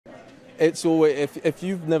It's always, if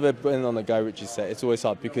you've never been on a Guy Ritchie set, it's always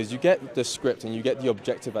hard because you get the script and you get the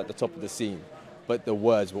objective at the top of the scene, but the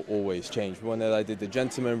words will always change. When I did The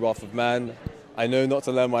Gentleman, Wrath of Man, I know not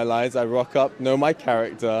to learn my lines. I rock up, know my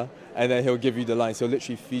character, and then he'll give you the lines. He'll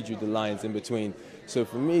literally feed you the lines in between. So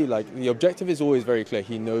for me, like, the objective is always very clear.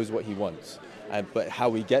 He knows what he wants, but how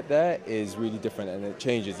we get there is really different, and it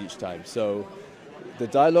changes each time. So the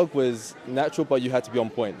dialogue was natural, but you had to be on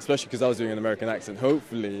point, especially because I was doing an American accent,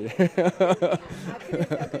 hopefully.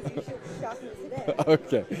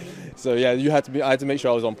 Okay. So yeah, I had to make sure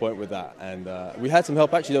I was on point with that. And we had some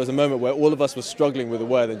help. Actually, there was a moment where all of us were struggling with a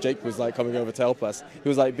word, and Jake was like coming over to help us. He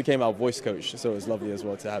was like, became our voice coach, so it was lovely as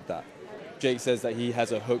well to have that. Jake says that he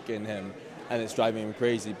has a hook in him, and it's driving him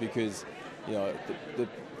crazy because, you know, the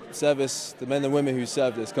service, the men and women who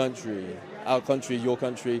serve this country, our country, your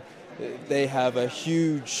country, they have a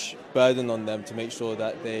huge burden on them to make sure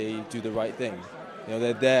that they do the right thing. You know,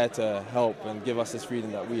 they're there to help and give us this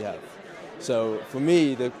freedom that we have. So for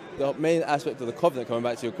me, the main aspect of the covenant, coming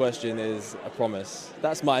back to your question, is a promise.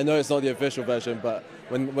 That's I know it's not the official version, but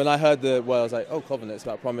when I heard the word, I was like, oh, covenant, it's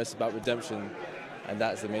about promise, about redemption, and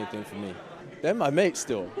that's the main thing for me. They're my mates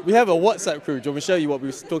still. We have a WhatsApp crew. Do you want me to show you what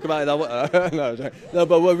we talk about in our no,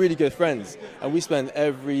 but we're really good friends. And we spend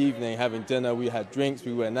every evening having dinner. We had drinks,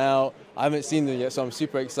 we went out. I haven't seen them yet, so I'm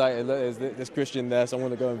super excited. There's Christian there, so I'm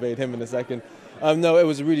going to go invade him in a second. No, it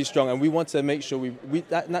was really strong, and we want to make sure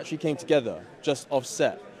that naturally came together, just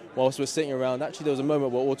offset. Whilst we're sitting around, actually there was a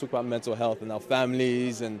moment where we'll talk about mental health and our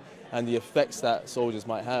families and the effects that soldiers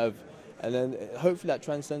might have. And then hopefully that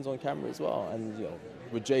transcends on camera as well. And you know,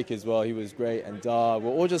 with Jake as well, he was great. And Dar, we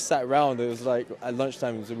all just sat around. It was like at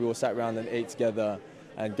lunchtime, so we all sat around and ate together.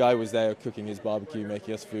 And Guy was there cooking his barbecue,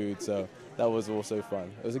 making us food. So that was also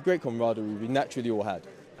fun. It was a great camaraderie we naturally all had.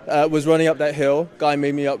 Was running up that hill. Guy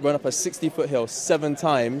made me run up a 60-foot hill 7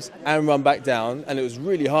 times and run back down. And it was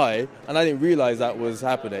really high. And I didn't realize that was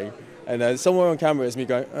happening. And somewhere on camera is me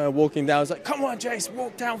going, walking down. It's like, come on, Jace,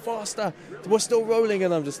 walk down faster. We're still rolling.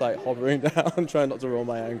 And I'm just like hovering down, trying not to roll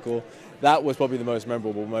my ankle. That was probably the most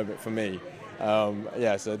memorable moment for me.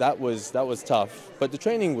 Yeah, so that was tough. But the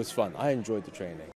training was fun. I enjoyed the training.